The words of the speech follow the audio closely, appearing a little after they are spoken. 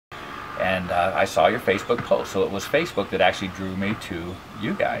and I saw your Facebook post. So it was Facebook that actually drew me to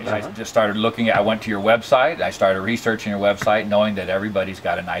you guys. I just started looking at, I went to your website, I started researching your website, knowing that everybody's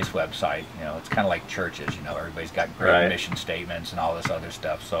got a nice website. You know, it's kind of like churches, you know, everybody's got great mission statements and all this other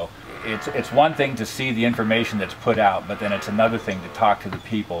stuff. So it's one thing to see the information that's put out, but then it's another thing to talk to the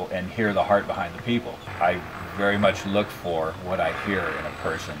people and hear the heart behind the people. I very much look for what I hear in a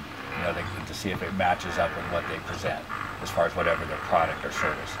person, you know, to see if it matches up with what they present, as far as whatever their product or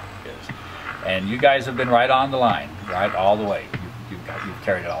service is. And you guys have been right on the line, right all the way. You've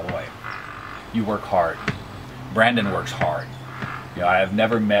carried it all the way. You work hard. Brandon works hard. You know, I have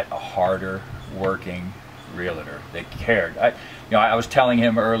never met a harder working realtor that cared. I was telling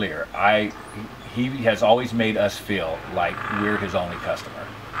him earlier, he has always made us feel like we're his only customer.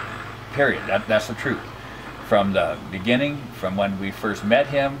 Period. That's the truth. From the beginning, from when we first met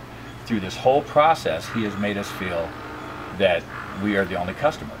him, through this whole process, he has made us feel that we are the only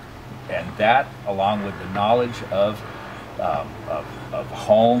customer. And that, along with the knowledge of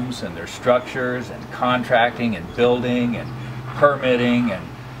homes and their structures and contracting and building and permitting and,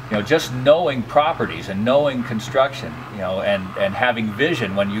 you know, just knowing properties and knowing construction, you know, and having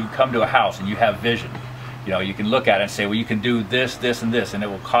vision. When you come to a house and you have vision, you know, you can look at it and say, well, you can do this, this, and this, and it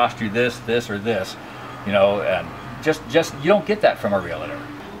will cost you this, this, or this, you know, and just you don't get that from a realtor.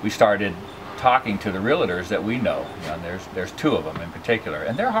 We started talking to the realtors that we know, you know, and there's two of them in particular,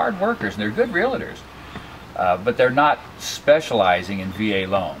 and they're hard workers and they're good realtors, but they're not specializing in VA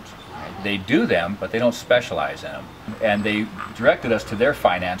loans. They do them, but they don't specialize in them. And they directed us to their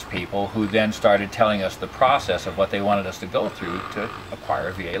finance people, who then started telling us the process of what they wanted us to go through to acquire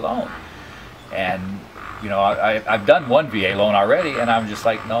a VA loan. And you know, I've done one VA loan already, and I'm just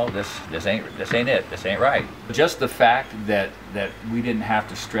like, no, this ain't it. This ain't right. Just the fact that we didn't have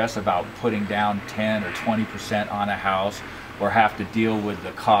to stress about putting down 10 or 20% on a house, or have to deal with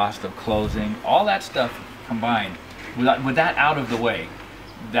the cost of closing, all that stuff combined, with that out of the way,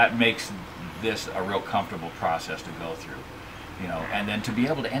 that makes this a real comfortable process to go through. You know, and then to be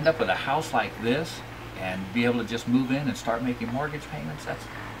able to end up with a house like this and be able to just move in and start making mortgage payments,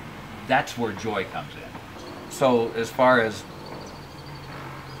 that's where joy comes in. So as far as,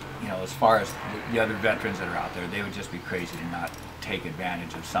 you know, as far as the other veterans that are out there, they would just be crazy to not take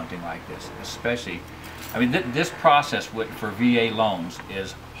advantage of something like this. Especially, I mean, this process for VA loans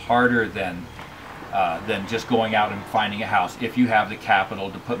is harder than just going out and finding a house. If you have the capital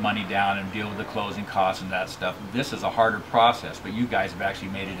to put money down and deal with the closing costs and that stuff, this is a harder process, but you guys have actually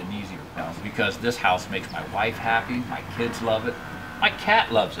made it an easier one, because this house makes my wife happy, my kids love it, my cat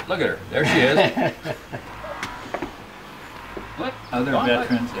loves it. Look at her, there she is. What other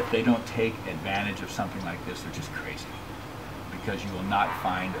veterans, if they don't take advantage of something like this, they're just crazy. Because you will not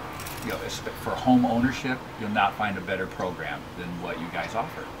find, you know, for home ownership, you'll not find a better program than what you guys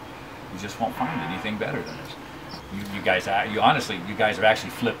offer. You just won't find anything better than this. You guys have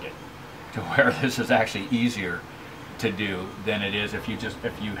actually flipped it to where this is actually easier to do than it is if you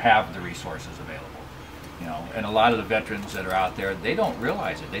have the resources available. You know, and a lot of the veterans that are out there, they don't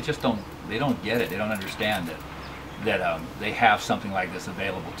realize it. They just don't get it. They don't understand it. That they have something like this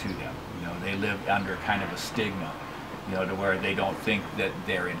available to them. You know, they live under kind of a stigma, you know, to where they don't think that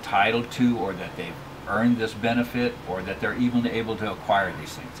they're entitled to, or that they've earned this benefit, or that they're even able to acquire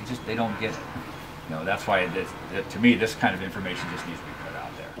these things. They don't get it. You know, that's why to me, this kind of information just needs to be put out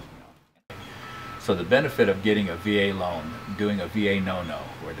there. You know? So the benefit of getting a VA loan, doing a VA no-no,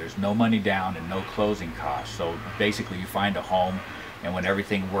 where there's no money down and no closing costs. So basically you find a home, and when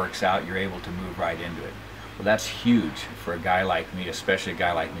everything works out, you're able to move right into it. Well, that's huge for a guy like me, especially a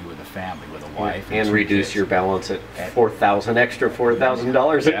guy like me with a family, with a wife. And reduce kids. Your balance at $4,000 extra,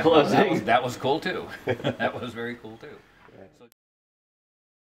 $4,000 at closing. That was cool too. That was very cool too.